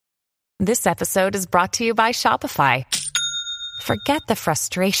This episode is brought to you by Shopify. Forget the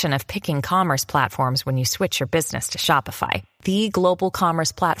frustration of picking commerce platforms when you switch your business to Shopify, the global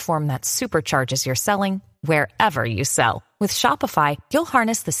commerce platform that supercharges your selling wherever you sell. With Shopify, you'll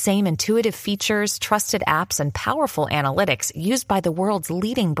harness the same intuitive features, trusted apps, and powerful analytics used by the world's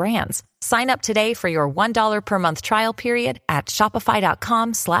leading brands. Sign up today for your $1 per month trial period at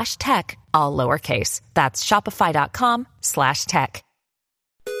shopify.com/tech, all lowercase. That's shopify.com/tech.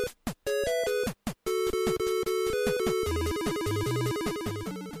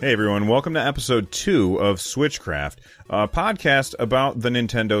 Hey everyone, welcome to episode 2 of Switchcraft, a podcast about the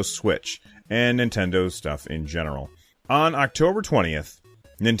Nintendo Switch and Nintendo stuff in general. On October 20th,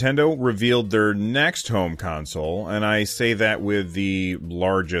 Nintendo revealed their next home console, and I say that with the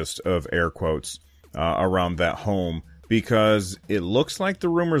largest of air quotes around that home, because it looks like the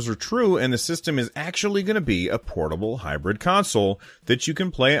rumors are true and the system is actually going to be a portable hybrid console that you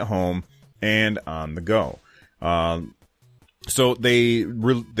can play at home and on the go. So they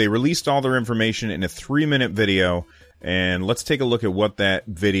released all their information in a 3-minute video, and let's take a look at what that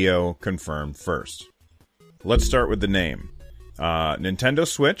video confirmed first. Let's start with the name. Nintendo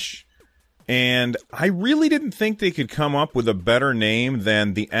Switch, and I really didn't think they could come up with a better name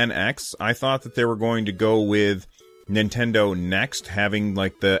than the NX. I thought that they were going to go with Nintendo Next, having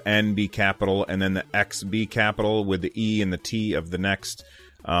like the N be capital and then the X be capital with the E and the T of the next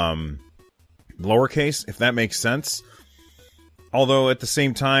lowercase, if that makes sense. Although at the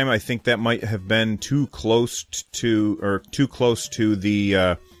same time, I think that might have been too close to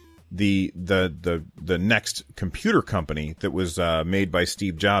the next computer company that was made by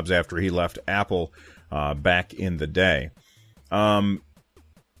Steve Jobs after he left Apple back in the day.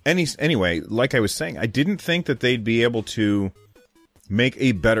 Anyway, like I was saying, I didn't think that they'd be able to make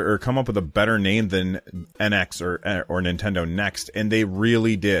a better or come up with a better name than NX or Nintendo Next, and they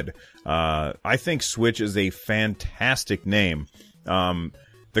really did. I think Switch is a fantastic name.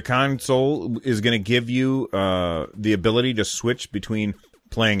 The console is going to give you the ability to switch between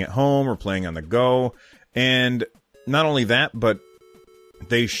playing at home or playing on the go, and not only that, but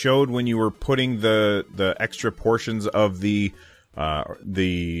they showed when you were putting the extra portions of the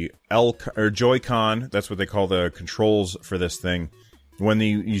Joy-Con, that's what they call the controls for this thing. When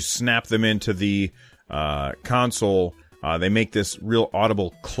you snap them into the console, they make this real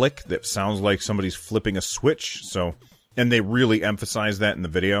audible click that sounds like somebody's flipping a switch. And they really emphasize that in the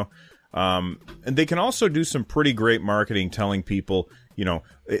video. And they can also do some pretty great marketing, telling people,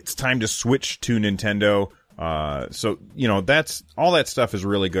 it's time to switch to Nintendo. That's all that stuff is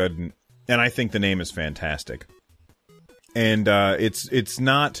really good, and I think the name is fantastic. And it's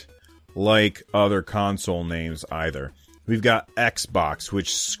not like other console names either. We've got Xbox,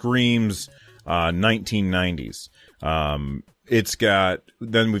 which screams 1990s. Then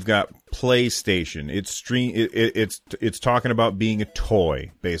we've got PlayStation. It's talking about being a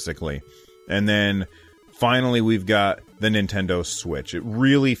toy, basically. And then finally we've got the Nintendo Switch. It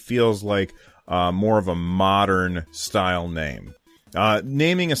really feels like more of a modern style name.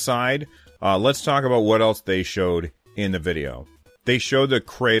 Naming aside, let's talk about what else they showed in the video. They showed the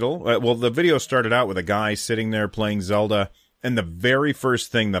cradle. The video started out with a guy sitting there playing Zelda, and the very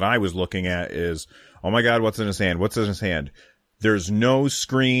first thing that I was looking at is, oh my god, what's in his hand? What's in his hand? There's no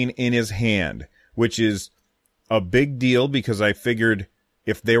screen in his hand, which is a big deal because I figured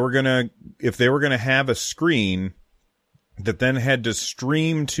if they were gonna have a screen that then had to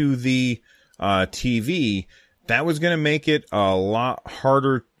stream to the TV, that was gonna make it a lot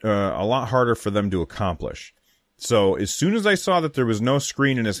harder for them to accomplish. So as soon as I saw that there was no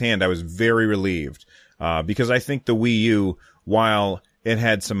screen in his hand, I was very relieved, because I think the Wii U, while it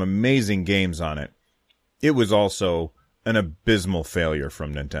had some amazing games on it, it was also an abysmal failure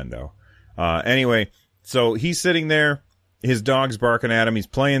from Nintendo. Anyway, so he's sitting there, his dog's barking at him, he's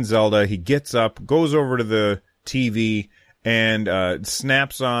playing Zelda, he gets up, goes over to the TV, and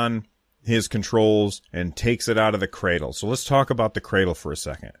snaps on his controls and takes it out of the cradle. So let's talk about the cradle for a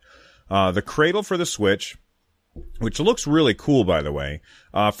second. The cradle for the Switch, which looks really cool, by the way.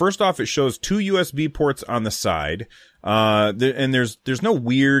 First off, it shows 2 USB ports on the side. And there's no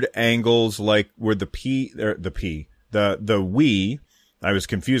weird angles like where the Wii, I was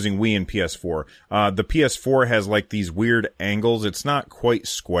confusing Wii and PS4. The PS4 has like these weird angles. It's not quite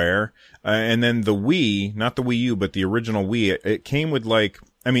square. And then the Wii, not the Wii U, but the original Wii, it came with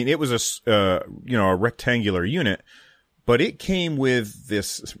it was a rectangular unit, but it came with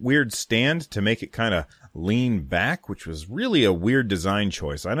this weird stand to make it kind of lean back, which was really a weird design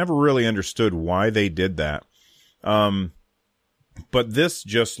choice. I never really understood why they did that. But this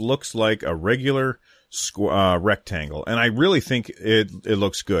just looks like a regular rectangle. And I really think it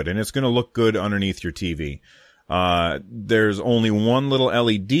looks good, and it's going to look good underneath your TV. There's only one little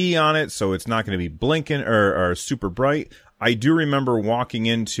LED on it, so it's not going to be blinking or super bright. I do remember walking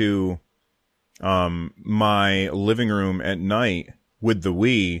into my living room at night with the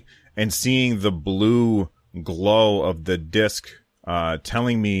Wii and seeing the blue glow of the disc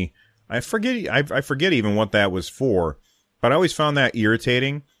telling me, I forget even what that was for, but I always found that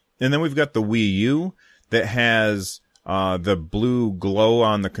irritating. And then we've got the Wii U that has the blue glow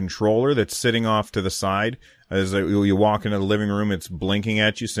on the controller that's sitting off to the side. As you walk into the living room, it's blinking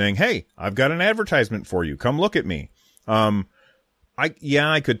at you saying, "Hey, I've got an advertisement for you. Come look at me."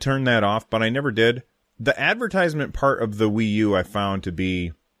 I could turn that off, but I never did. The advertisement part of the Wii U I found to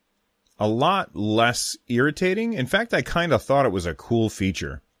be a lot less irritating. In fact, I kind of thought it was a cool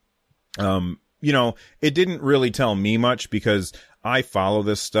feature. It didn't really tell me much because I follow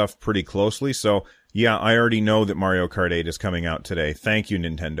this stuff pretty closely. So yeah, I already know that Mario Kart 8 is coming out today. Thank you,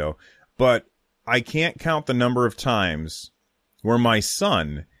 Nintendo. But I can't count the number of times where my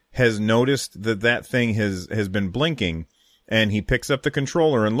son has noticed that thing has been blinking, and he picks up the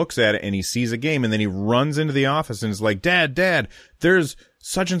controller and looks at it, and he sees a game, and then he runs into the office and is like, Dad, there's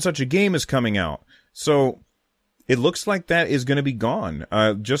such and such a game is coming out. So it looks like that is going to be gone.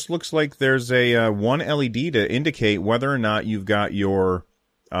 Just looks like there's a one LED to indicate whether or not you've got your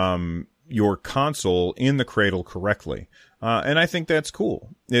console in the cradle correctly. And I think that's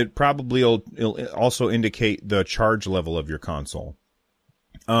cool. It probably it'll also indicate the charge level of your console.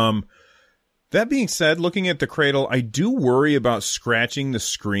 That being said, looking at the cradle, I do worry about scratching the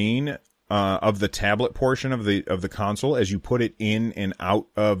screen of the tablet portion of the console as you put it in and out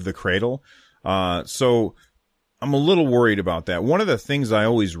of the cradle. So I'm a little worried about that. One of the things I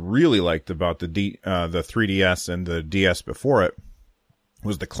always really liked about the 3DS and the DS before it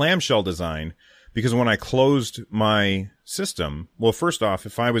was the clamshell design, because when I closed my system, well, first off,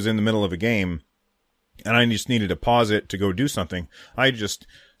 if I was in the middle of a game and I just needed to pause it to go do something, I just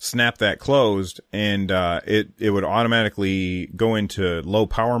snap that closed, and it would automatically go into low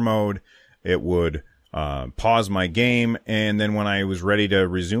power mode. It would pause my game, and then when I was ready to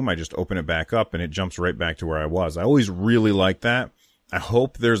resume, I just open it back up, and it jumps right back to where I was. I always really liked that. I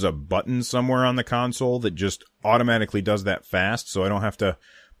hope there's a button somewhere on the console that just automatically does that fast, so I don't have to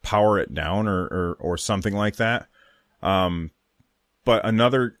power it down or something like that. But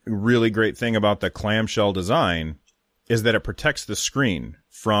another really great thing about the clamshell design is that it protects the screen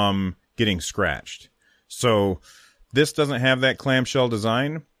from getting scratched. So this doesn't have that clamshell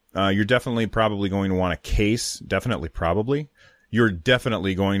design. You're definitely probably going to want a case. You're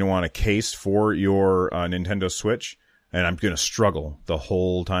definitely going to want a case for your Nintendo Switch. And I'm going to struggle the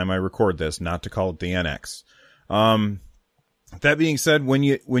whole time I record this not to call it the NX. That being said, when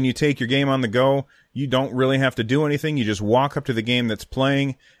you take your game on the go, you don't really have to do anything. You just walk up to the game that's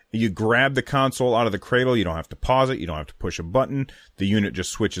playing. You grab the console out of the cradle. You don't have to pause it. You don't have to push a button. The unit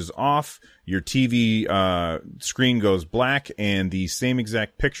just switches off. Your TV screen goes black, and the same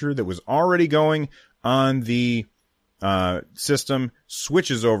exact picture that was already going on the system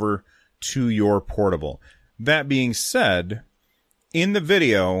switches over to your portable. That being said, in the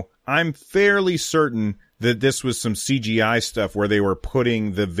video, I'm fairly certain that this was some CGI stuff where they were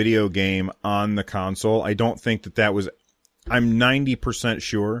putting the video game on the console. I don't think that was... I'm 90%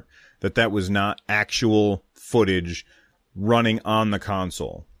 sure that was not actual footage running on the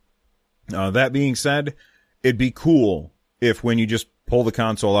console. That being said, it'd be cool if when you just pull the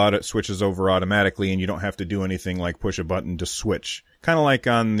console out, it switches over automatically and you don't have to do anything like push a button to switch. Kind of like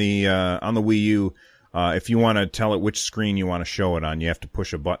on the Wii U. If you want to tell it which screen you want to show it on, you have to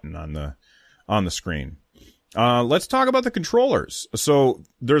push a button on the screen. Let's talk about the controllers. So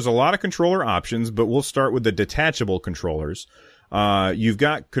there's a lot of controller options, but we'll start with the detachable controllers. You've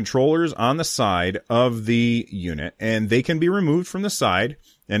got controllers on the side of the unit, and they can be removed from the side,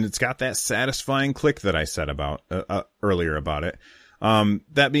 and it's got that satisfying click that I said about earlier about it.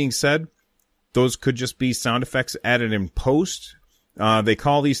 That being said, those could just be sound effects added in post. They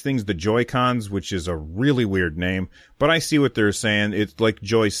call these things the Joy-Cons, which is a really weird name, but I see what they're saying. It's like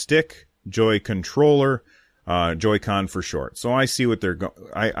joystick, joy controller, Joy-Con for short. So I see what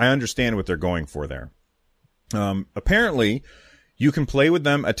I understand what they're going for there. Apparently you can play with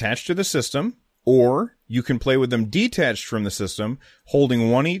them attached to the system, or you can play with them detached from the system, holding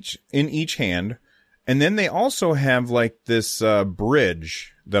one each in each hand. And then they also have like this,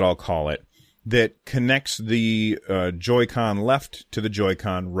 bridge that I'll call it, that connects the, Joy-Con left to the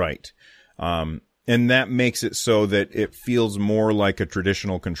Joy-Con right. And that makes it so that it feels more like a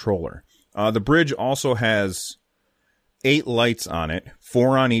traditional controller. The bridge also has 8 lights on it,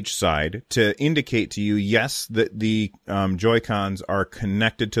 4 on each side, to indicate to you, yes, that the Joy-Cons are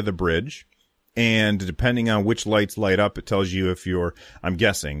connected to the bridge. And depending on which lights light up, it tells you if you're, I'm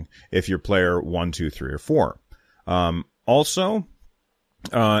guessing, if you're player 1, 2, 3, or 4. Also,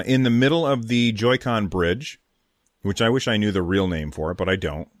 in the middle of the Joy-Con bridge, which I wish I knew the real name for it, but I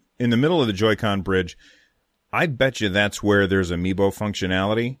don't. In the middle of the Joy-Con bridge, I bet you that's where there's Amiibo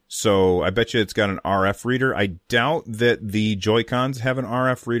functionality. So I bet you it's got an RF reader. I doubt that the Joy-Cons have an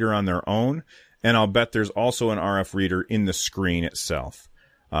RF reader on their own. And I'll bet there's also an RF reader in the screen itself,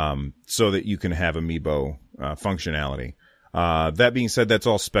 so that you can have Amiibo functionality. That being said, that's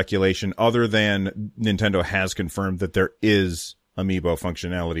all speculation, other than Nintendo has confirmed that there is Amiibo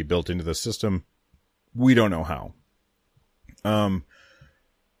functionality built into the system. We don't know how.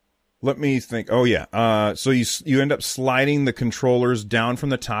 Let me think. Oh, yeah. So you end up sliding the controllers down from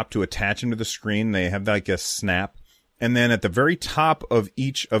the top to attach them to the screen. They have like a snap. And then at the very top of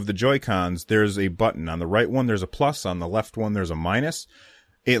each of the Joy-Cons, there's a button. On the right one, there's a plus. On the left one, there's a minus.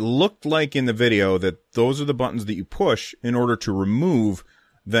 It looked like in the video that those are the buttons that you push in order to remove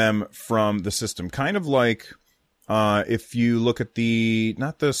them from the system. Kind of like if you look at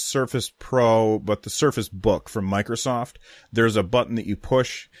not the Surface Pro, but the Surface Book from Microsoft, there's a button that you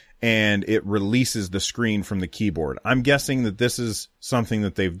push and it releases the screen from the keyboard. I'm guessing that this is something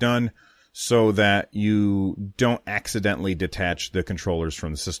that they've done so that you don't accidentally detach the controllers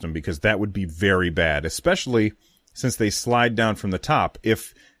from the system, because that would be very bad, especially since they slide down from the top.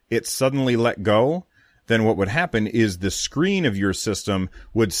 If it suddenly let go, then what would happen is the screen of your system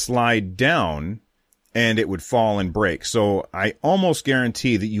would slide down and it would fall and break. So I almost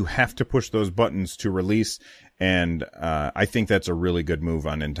guarantee that you have to push those buttons to release, and I think that's a really good move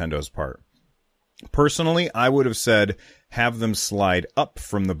on Nintendo's part. Personally, I would have said have them slide up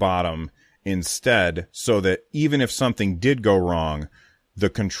from the bottom instead, so that even if something did go wrong, the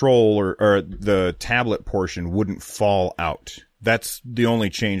controller or the tablet portion wouldn't fall out. That's the only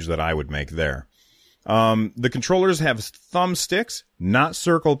change that I would make there. The controllers have thumbsticks, not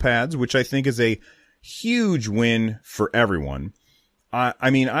circle pads, which I think is a huge win for everyone. I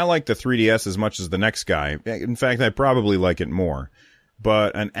mean, I like the 3DS as much as the next guy. In fact, I probably like it more.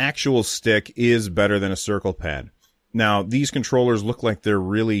 But an actual stick is better than a circle pad. Now, these controllers look like they're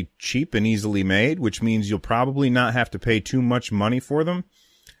really cheap and easily made, which means you'll probably not have to pay too much money for them.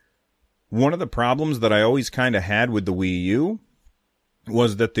 One of the problems that I always kind of had with the Wii U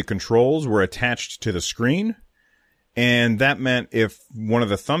was that the controls were attached to the screen, and that meant if one of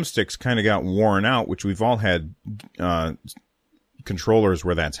the thumbsticks kind of got worn out, which we've all had controllers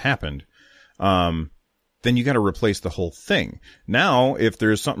where that's happened, then you got to replace the whole thing. Now, if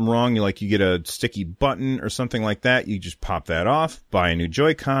there's something wrong, you get a sticky button or something like that, you just pop that off, buy a new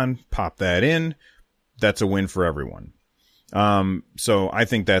Joy-Con, pop that in. That's a win for everyone. So I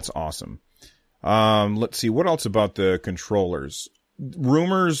think that's awesome. Let's see, what else about the controllers?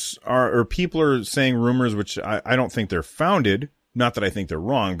 Rumors or people are saying rumors, which I don't think they're founded. Not that I think they're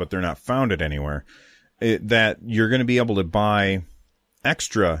wrong, but they're not founded anywhere. That you're going to be able to buy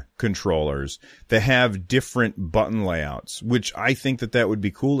extra controllers that have different button layouts, which I think that would be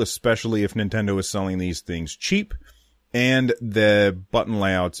cool, especially if Nintendo is selling these things cheap and the button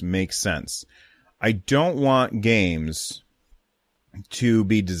layouts make sense. I don't want games to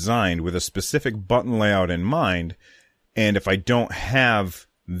be designed with a specific button layout in mind, and if I don't have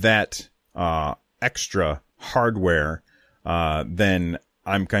that extra hardware, then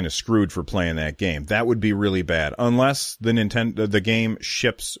I'm kind of screwed for playing that game. That would be really bad, unless the game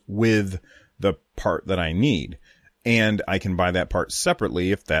ships with the part that I need, and I can buy that part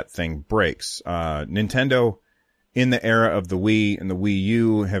separately if that thing breaks. Nintendo, in the era of the Wii and the Wii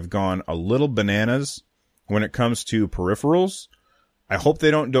U, have gone a little bananas when it comes to peripherals. I hope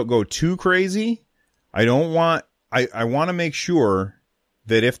they don't go too crazy. I want to make sure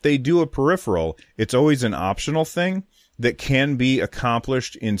that if they do a peripheral, it's always an optional thing that can be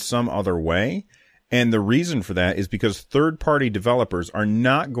accomplished in some other way. And the reason for that is because third-party developers are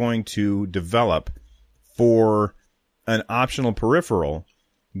not going to develop for an optional peripheral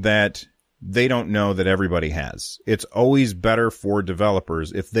that they don't know that everybody has. It's always better for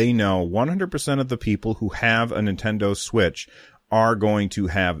developers if they know 100% of the people who have a Nintendo Switch are going to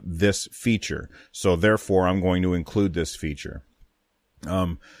have this feature. So therefore, I'm going to include this feature.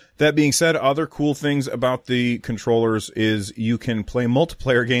 That being said, other cool things about the controllers is you can play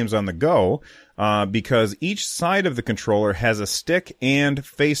multiplayer games on the go, because each side of the controller has a stick and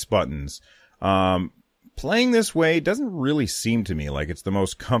face buttons. Playing this way doesn't really seem to me like it's the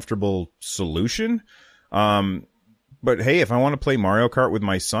most comfortable solution. But hey, if I want to play Mario Kart with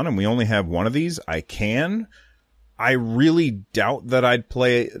my son and we only have one of these, I can. I really doubt that I'd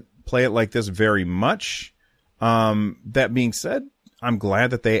play it like this very much. That being said, I'm glad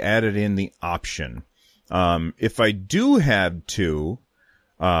that they added in the option. If I do have two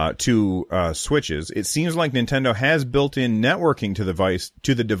switches, it seems like Nintendo has built-in networking to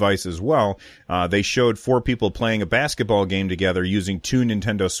the device as well. They showed 4 people playing a basketball game together using 2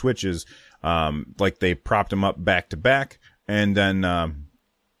 Nintendo Switches, like they propped them up back to back, and then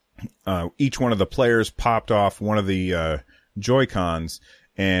each one of the players popped off one of the Joy-Cons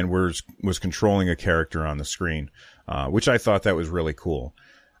and was controlling a character on the screen, which I thought that was really cool.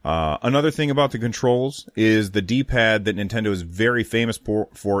 Another thing about the controls is the D-pad that Nintendo is very famous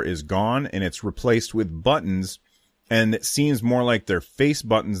for is gone, and it's replaced with buttons, and it seems more like they're face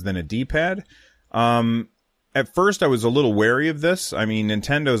buttons than a D-pad. At first I was a little wary of this. I mean,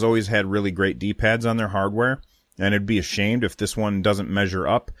 Nintendo's always had really great D-pads on their hardware, and it'd be ashamed if this one doesn't measure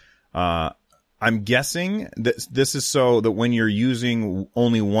up. I'm guessing that this is so that when you're using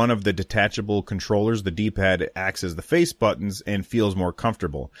only one of the detachable controllers, the D-pad acts as the face buttons and feels more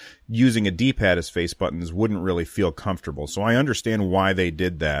comfortable. Using a D-pad as face buttons wouldn't really feel comfortable. So I understand why they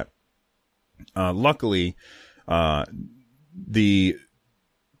did that. Luckily, the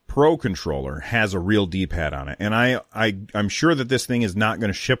Pro controller has a real D-pad on it. And I'm sure that this thing is not going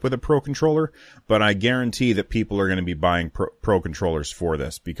to ship with a Pro controller, but I guarantee that people are going to be buying Pro controllers for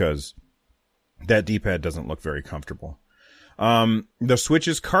this because that D-pad doesn't look very comfortable. The Switch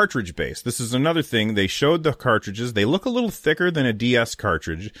is cartridge-based. This is another thing. They showed the cartridges. They look a little thicker than a DS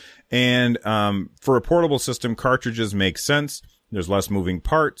cartridge. And for a portable system, cartridges make sense. There's less moving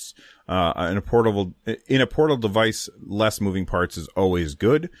parts. In a portable device, less moving parts is always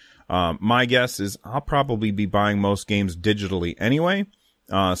good. My guess is I'll probably be buying most games digitally anyway.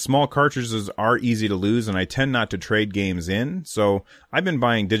 Small cartridges are easy to lose, and I tend not to trade games in, so I've been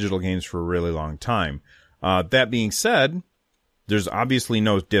buying digital games for a really long time. That being said, there's obviously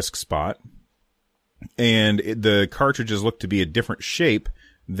no disc spot, and the cartridges look to be a different shape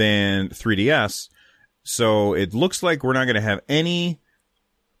than 3DS, so it looks like we're not going to have any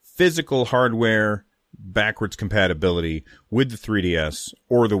physical hardware backwards compatibility with the 3DS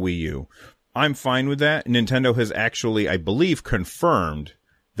or the Wii U. I'm fine with that. Nintendo has actually, I believe, confirmed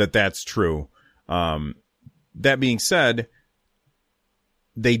that that's true. That being said,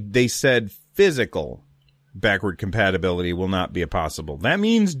 they said physical backward compatibility will not be possible. That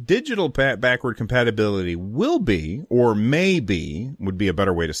means digital backward compatibility will be, or may be, would be a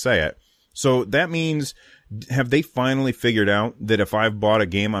better way to say it. So that means, have they finally figured out that if I've bought a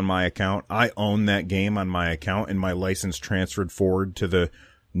game on my account, I own that game on my account and my license transferred forward to the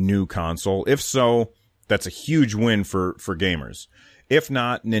new console? If so, that's a huge win for gamers. If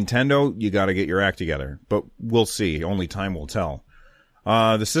not, Nintendo, you got to get your act together. But we'll see. Only time will tell.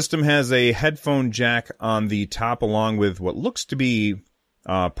 The system has a headphone jack on the top along with what looks to be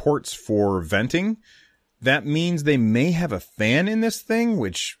ports for venting. That means they may have a fan in this thing,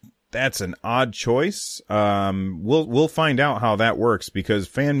 which that's an odd choice. We'll find out how that works because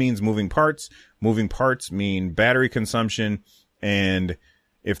fan means moving parts. Moving parts mean battery consumption, and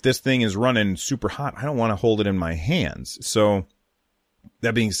if this thing is running super hot, I don't want to hold it in my hands. So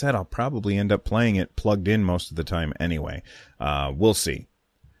that being said, I'll probably end up playing it plugged in most of the time anyway. We'll see.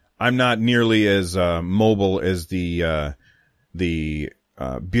 I'm not nearly as mobile as the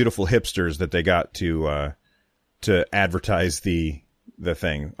beautiful hipsters that they got to advertise the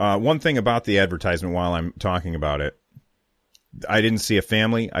thing. One thing about the advertisement while I'm talking about it, I didn't see a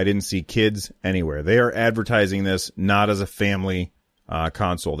family. I didn't see kids anywhere. They are advertising this not as a family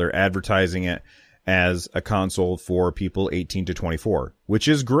console. They're advertising it as a console for people 18 to 24, which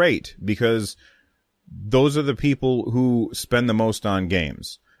is great because those are the people who spend the most on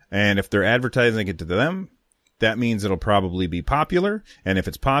games. And if they're advertising it to them, that means it'll probably be popular. And if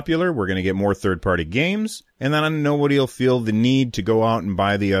it's popular, we're going to get more third-party games. And then nobody will feel the need to go out and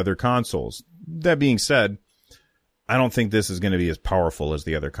buy the other consoles. That being said, I don't think this is going to be as powerful as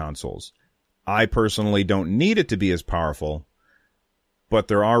the other consoles. I personally don't need it to be as powerful, but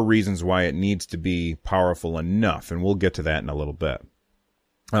there are reasons why it needs to be powerful enough, and we'll get to that in a little bit.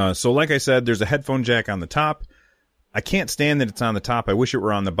 So like I said, there's a headphone jack on the top. I can't stand that it's on the top. I wish it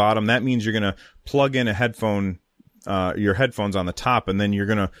were on the bottom. That means you're going to plug in a headphone, your headphones on the top, and then you're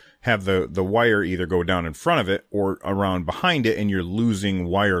going to have the wire either go down in front of it or around behind it, and you're losing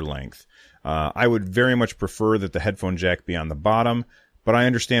wire length. I would very much prefer that the headphone jack be on the bottom, but I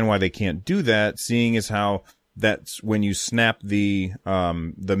understand why they can't do that, seeing as how that's when you snap the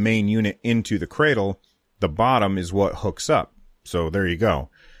main unit into the cradle, the bottom is what hooks up. So there you go.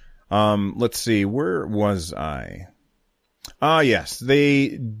 Let's see, where was I? Yes, they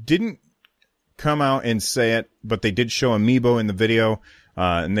didn't come out and say it, but they did show Amiibo in the video,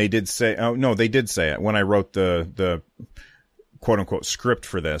 and they did say, oh no, they did say it when I wrote the quote unquote script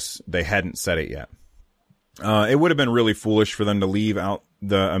for this. They hadn't said it yet. It would have been really foolish for them to leave out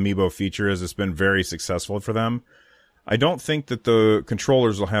the Amiibo feature, as it's been very successful for them. I don't think that the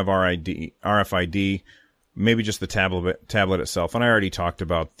controllers will have RFID, maybe just the tablet itself. And I already talked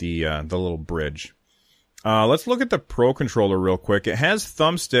about the little bridge. Let's look at the Pro controller real quick. It has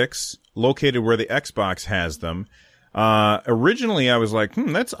thumbsticks located where the Xbox has them. Originally I was like,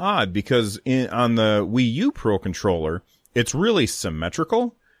 that's odd, because on the Wii U Pro controller, it's really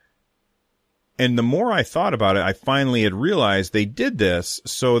symmetrical. And the more I thought about it, I finally had realized they did this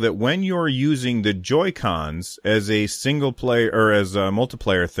so that when you're using the Joy-Cons as a single player or as a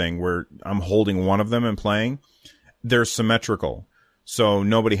multiplayer thing where I'm holding one of them and playing, they're symmetrical. So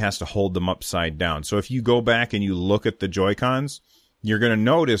nobody has to hold them upside down. So if you go back and you look at the Joy-Cons, you're going to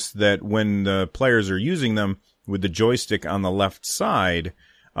notice that when the players are using them with the joystick on the left side,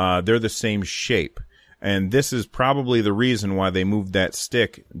 they're the same shape. And this is probably the reason why they moved that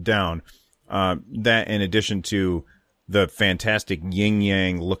stick down. That in addition to the fantastic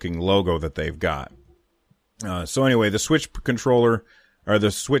yin-yang looking logo that they've got. So anyway, the Switch controller, or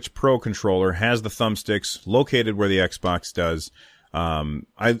the Switch Pro controller, has the thumbsticks located where the Xbox does.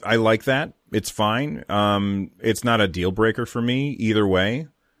 I like that. It's fine. It's not a deal breaker for me either way.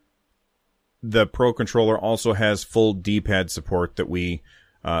 The Pro controller also has full D-pad support that we,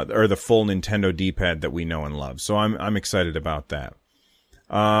 or the full Nintendo D-pad that we know and love. So I'm excited about that.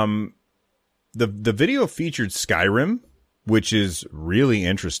 The video featured Skyrim, which is really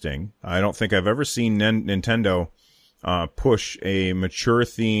interesting. I don't think I've ever seen Nintendo push a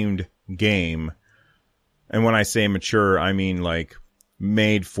mature-themed game. And when I say mature, I mean like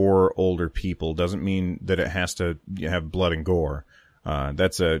made for older people. Doesn't mean that it has to have blood and gore.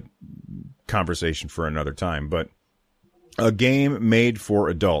 That's a conversation for another time. But a game made for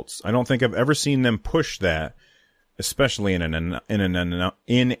adults. I don't think I've ever seen them push that, especially in an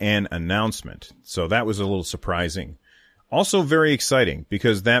announcement. So that was a little surprising. Also very exciting,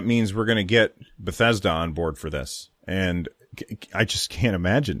 because that means we're going to get Bethesda on board for this. And I just can't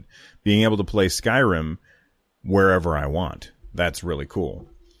imagine being able to play Skyrim wherever I want. That's really cool.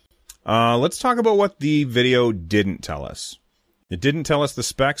 Let's talk about what the video didn't tell us. It didn't tell us the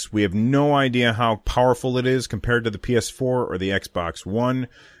specs. We have no idea how powerful it is compared to the PS4 or the Xbox One.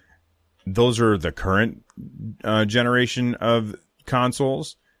 Those are the current generation of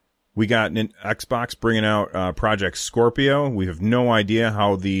consoles. We got Xbox bringing out Project Scorpio. We have no idea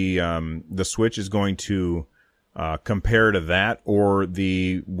how the Switch is going to compare to that, or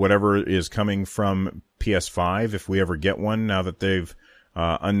the whatever is coming from PS5 if we ever get one, now that they've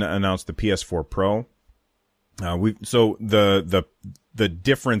announced the PS4 Pro. So the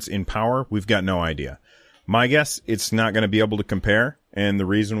difference in power, we've got no idea. My guess, it's not going to be able to compare, and the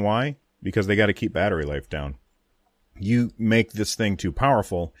reason why, because they got to keep battery life down. You make this thing too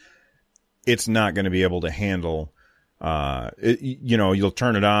powerful, it's not going to be able to handle. You'll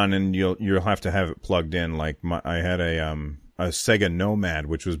turn it on and you'll have to have it plugged in. Like I had a Sega Nomad,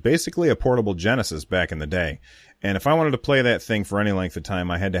 which was basically a portable Genesis back in the day. And if I wanted to play that thing for any length of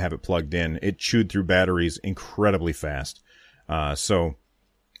time, I had to have it plugged in. It chewed through batteries incredibly fast. So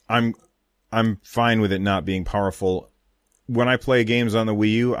I'm fine with it not being powerful. When I play games on the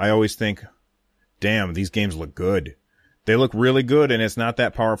Wii U, I always think, damn, these games look good. They look really good, and it's not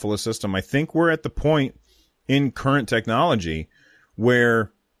that powerful a system. I think we're at the point in current technology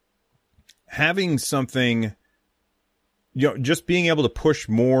where having something, just being able to push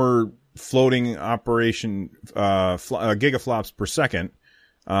more floating operation, gigaflops per second,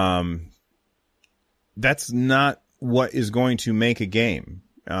 that's not what is going to make a game.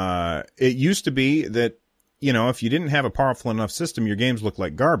 It used to be that, if you didn't have a powerful enough system, your games look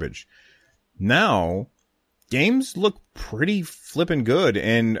like garbage. Now, games look pretty flippin' good,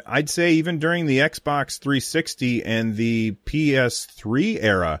 and I'd say even during the Xbox 360 and the PS3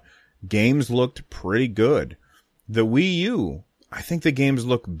 era, games looked pretty good. The Wii U, I think the games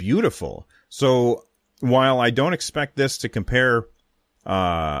look beautiful. So while I don't expect this to compare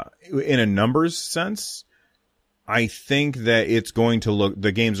in a numbers sense, I think that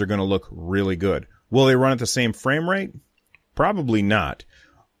the games are going to look really good. Will they run at the same frame rate? Probably not.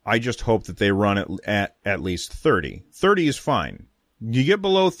 I just hope that they run it at least 30. 30 is fine. You get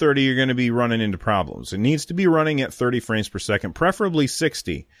below 30, you're going to be running into problems. It needs to be running at 30 frames per second, preferably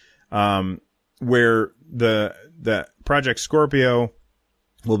 60, where the Project Scorpio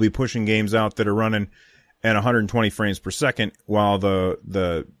will be pushing games out that are running at 120 frames per second, while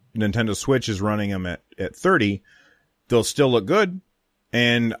the Nintendo Switch is running them at 30. They'll still look good,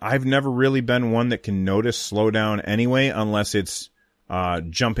 And I've never really been one that can notice slowdown anyway, unless it's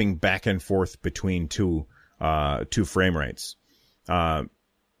jumping back and forth between two frame rates. And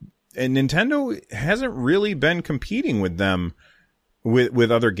Nintendo hasn't really been competing with them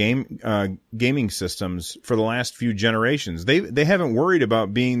with other gaming systems for the last few generations. They haven't worried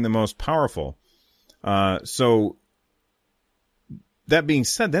about being the most powerful. So that being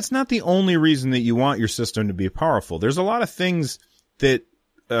said, that's not the only reason that you want your system to be powerful. There's a lot of things that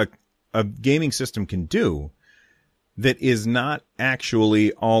a gaming system can do that is not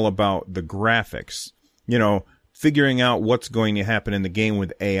actually all about the graphics. You know, figuring out what's going to happen in the game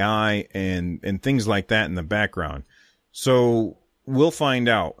with AI and things like that in the background. So we'll find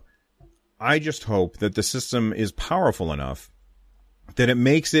out. I just hope that the system is powerful enough that it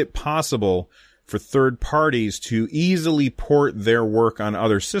makes it possible for third parties to easily port their work on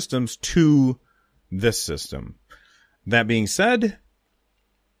other systems to this system. That being said,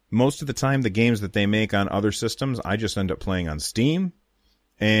 most of the time the games that they make on other systems, I just end up playing on Steam,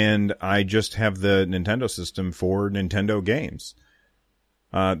 and I just have the Nintendo system for Nintendo games.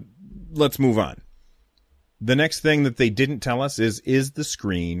 Let's move on. The next thing that they didn't tell us is the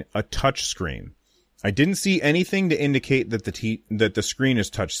screen a touch screen? I didn't see anything to indicate that the screen is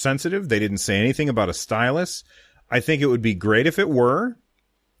touch sensitive. They didn't say anything about a stylus. I think it would be great if it were,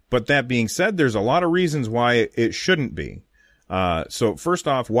 but that being said, there's a lot of reasons why it shouldn't be. So first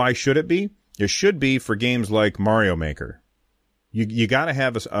off, why should it be? It should be for games like Mario Maker. You got to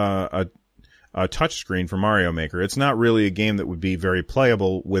have a touch screen for Mario Maker. It's not really a game that would be very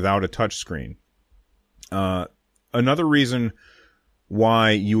playable without a touch screen. Another reason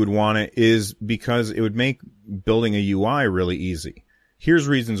why you would want it is because it would make building a UI really easy. Here's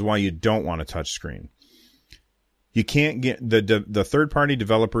reasons why you don't want a touch screen. You can't get the third-party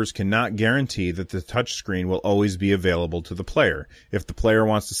developers cannot guarantee that the touch screen will always be available to the player. If the player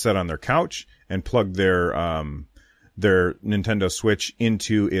wants to sit on their couch and plug their Nintendo Switch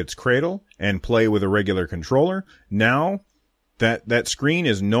into its cradle and play with a regular controller, now that screen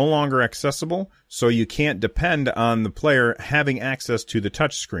is no longer accessible, so you can't depend on the player having access to the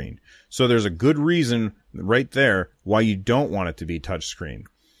touch screen. So there's a good reason right there why you don't want it to be touch screen.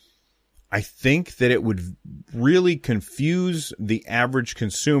 I think that it would really confuse the average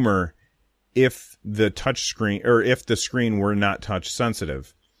consumer if the touch screen, or if the screen were not touch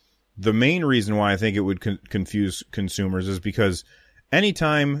sensitive. The main reason why I think it would confuse consumers is because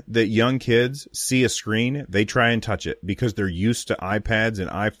anytime that young kids see a screen, they try and touch it because they're used to iPads and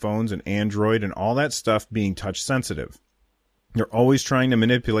iPhones and Android and all that stuff being touch sensitive. They're always trying to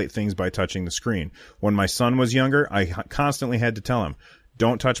manipulate things by touching the screen. When my son was younger, I constantly had to tell him,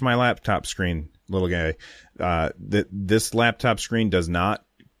 don't touch my laptop screen, little guy. This laptop screen does not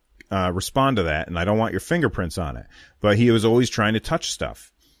respond to that, and I don't want your fingerprints on it. But he was always trying to touch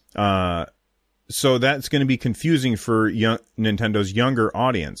stuff. So that's going to be confusing for Nintendo's younger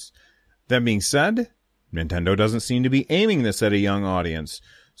audience. That being said, Nintendo doesn't seem to be aiming this at a young audience.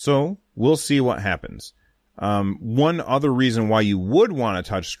 So we'll see what happens. One other reason why you would want a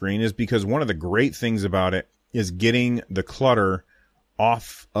touch screen is because one of the great things about it is getting the clutter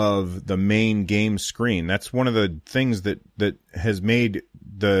off of the main game screen. That's one of the things that has made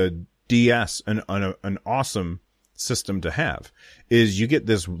the DS an awesome system to have, is you get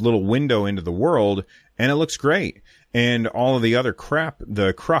this little window into the world and it looks great. And all of the other crap,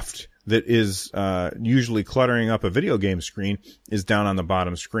 the cruft that is usually cluttering up a video game screen is down on the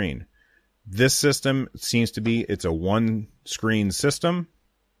bottom screen. This system seems to be, it's a one screen system.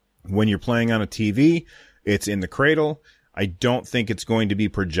 When you're playing on a TV, it's in the cradle. I don't think it's going to be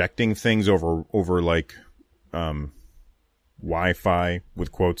projecting things over like Wi-Fi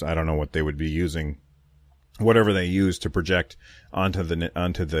with quotes. I don't know what they would be using, whatever they use to project onto the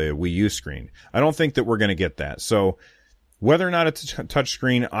Wii U screen. I don't think that we're going to get that. So whether or not it's a touch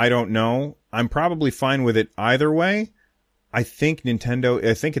screen, I don't know. I'm probably fine with it either way. I think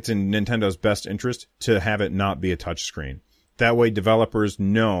it's in Nintendo's best interest to have it not be a touch screen. That way developers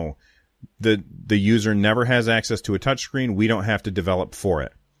know the user never has access to a touchscreen. We don't have to develop for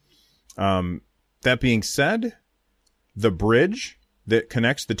it. That being said, the bridge that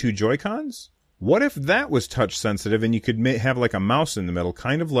connects the two Joy-Cons, what if that was touch sensitive and you could have like a mouse in the middle,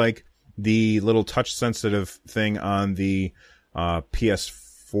 kind of like the little touch sensitive thing on the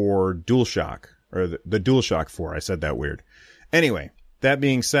PS4 DualShock, or the DualShock 4. I said that weird. Anyway, that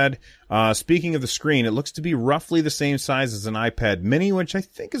being said, speaking of the screen, it looks to be roughly the same size as an iPad mini, which I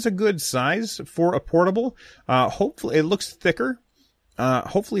think is a good size for a portable. Hopefully it looks thicker.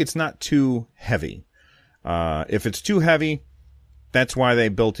 Hopefully it's not too heavy. If it's too heavy, that's why they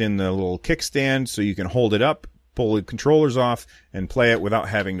built in the little kickstand so you can hold it up, pull the controllers off and play it without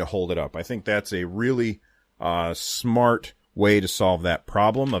having to hold it up. I think that's a really smart way to solve that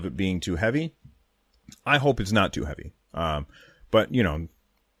problem of it being too heavy. I hope it's not too heavy. But, you know,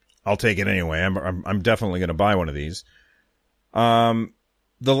 I'll take it anyway. I'm definitely going to buy one of these. The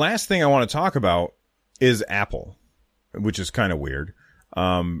last thing I want to talk about is Apple, which is kind of weird.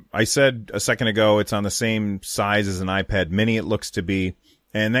 I said a second ago it's on the same size as an iPad mini, it looks to be.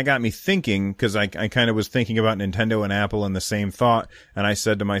 And that got me thinking, because I kind of was thinking about Nintendo and Apple in the same thought. And I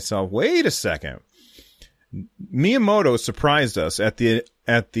said to myself, wait a second. Miyamoto surprised us on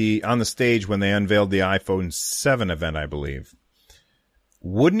the stage when they unveiled the iPhone 7 event, I believe.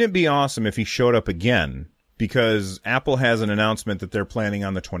 Wouldn't it be awesome if he showed up again? Because Apple has an announcement that they're planning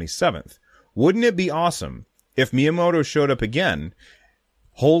on the 27th. Wouldn't it be awesome if Miyamoto showed up again,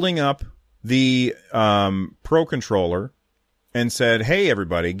 holding up the Pro Controller and said, hey,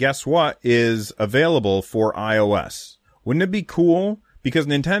 everybody, guess what is available for iOS? Wouldn't it be cool? Because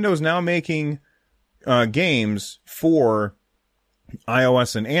Nintendo is now making games for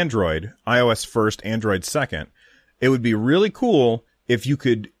iOS and Android. iOS first, Android second. It would be really cool if you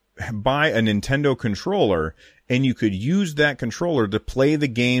could buy a Nintendo controller and you could use that controller to play the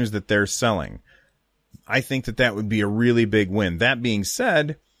games that they're selling. I think that would be a really big win. That being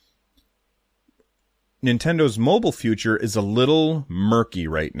said, Nintendo's mobile future is a little murky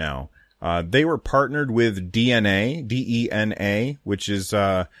right now. They were partnered with DNA, D-E-N-A, which is,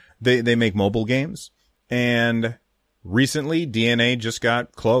 they make mobile games. And recently, DNA just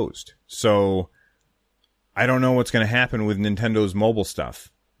got closed. So I don't know what's going to happen with Nintendo's mobile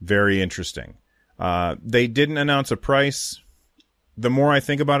stuff. Very interesting. They didn't announce a price. The more I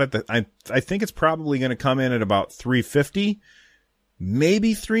think about it, I think it's probably going to come in at about $350.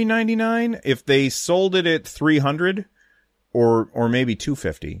 Maybe $399. If they sold it at $300 or maybe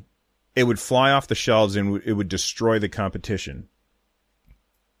 $250, it would fly off the shelves and it would destroy the competition.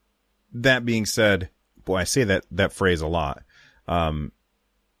 That being said, boy, I say that phrase a lot. I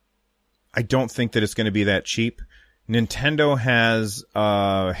don't think that it's going to be that cheap. Nintendo has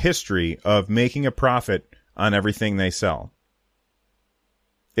a history of making a profit on everything they sell.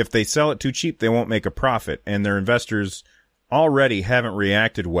 If they sell it too cheap, they won't make a profit, and their investors already haven't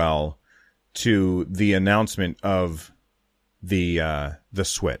reacted well to the announcement of the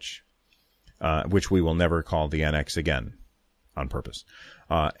Switch, which we will never call the NX again on purpose.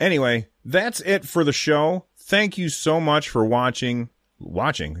 Anyway, that's it for the show. Thank you so much for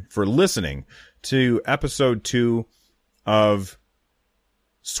for listening to episode 2 of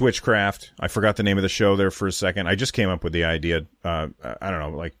Switchcraft. I forgot the name of the show there for a second. I just came up with the idea, I don't know,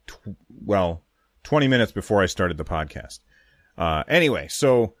 like, 20 minutes before I started the podcast. Anyway,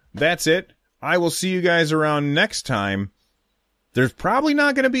 so that's it. I will see you guys around next time. There's probably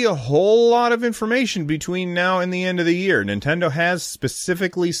not going to be a whole lot of information between now and the end of the year. Nintendo has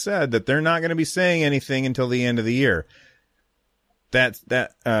specifically said that they're not going to be saying anything until the end of the year. That's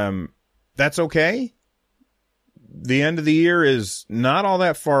okay. The end of the year is not all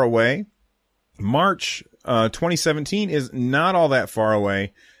that far away. March 2017 is not all that far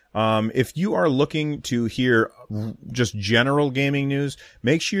away. If you are looking to hear just general gaming news,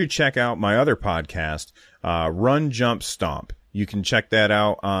 make sure you check out my other podcast, Run, Jump, Stomp. You can check that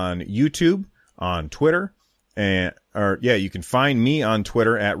out on YouTube, on Twitter, you can find me on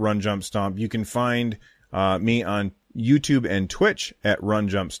Twitter at Run, Jump, Stomp. You can find me on YouTube and Twitch at Run,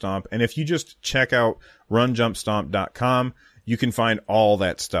 Jump, Stomp. And if you just check out runjumpstomp.com, you can find all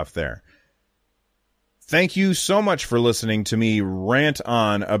that stuff there. Thank you so much for listening to me rant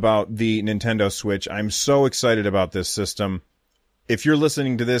on about the Nintendo Switch. I'm so excited about this system. If you're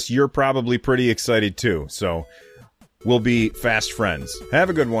listening to this, you're probably pretty excited too. So we'll be fast friends. Have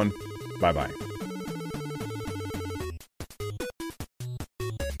a good one. Bye-bye.